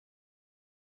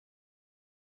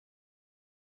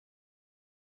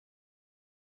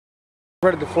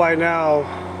Ready to fly now.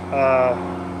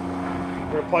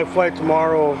 We're gonna probably fly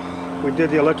tomorrow. We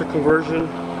did the electric conversion.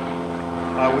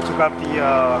 We took out the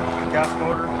gas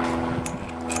motor.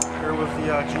 Here was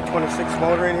the G26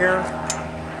 motor in here.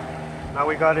 Now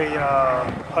we got a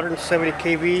 170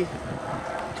 kV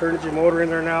Turnigy motor in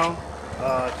there now.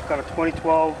 It's got a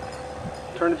 2012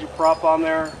 Turnigy prop on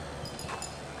there.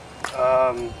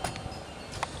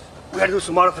 We had to do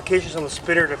some modifications on the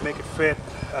spinner to make it fit.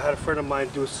 I had a friend of mine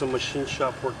do some machine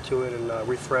shop work to it and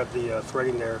rethread the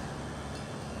threading there.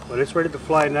 But it's ready to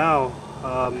fly now.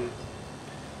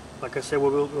 Like I said,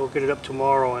 we'll get it up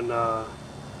tomorrow and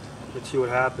let's see what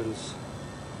happens.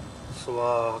 So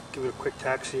I'll give it a quick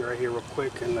taxi right here real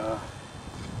quick and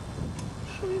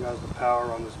show you guys the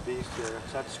power on this beast here.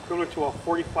 So that's equivalent to a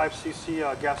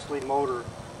 45cc gasoline motor.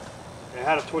 It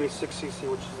had a 26cc,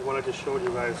 which is the one I just showed you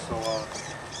guys. So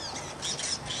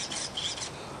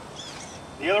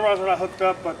the other ones are not hooked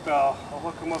up, but I'll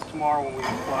hook them up tomorrow when we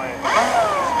fly it.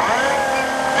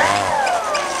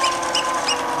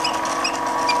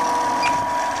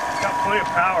 It's got plenty of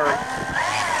power.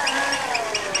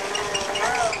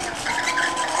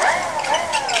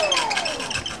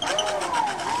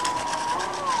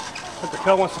 But the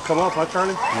tail wants to come up, huh,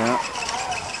 Charlie? Yeah.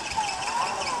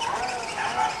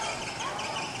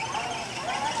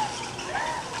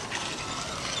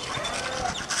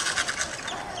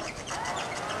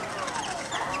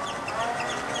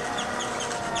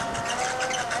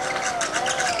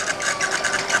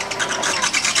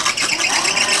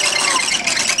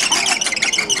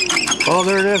 Oh,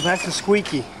 there it is. That's a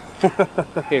squeaky.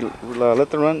 Hey, let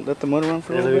the motor run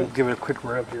for a little bit. Give it a quick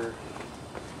rev here.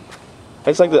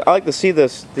 I like to see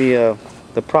the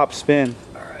prop spin.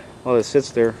 All right. While it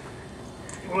sits there.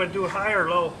 You want to do it high or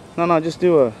low? No, just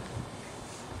do a.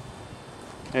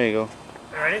 There you go.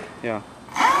 Ready? Yeah.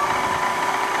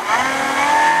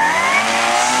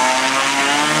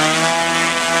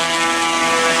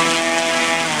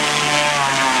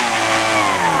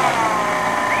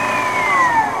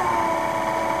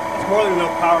 More than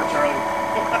enough power, Charlie.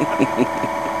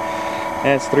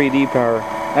 That's 3D power.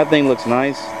 That thing looks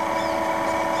nice.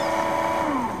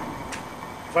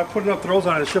 If I put enough throws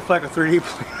on it, it should fly like a 3D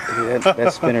plane. Dude,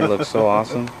 that spinner looks so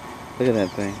awesome. Look at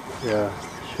that thing. Yeah,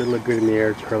 should look good in the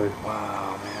air, Charlie.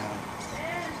 Wow, man.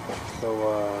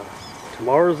 So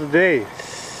tomorrow's the day.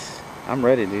 I'm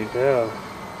ready, dude. Yeah.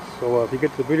 So if you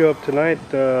get the video up tonight,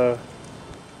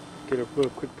 get a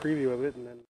quick preview of it, and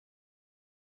then.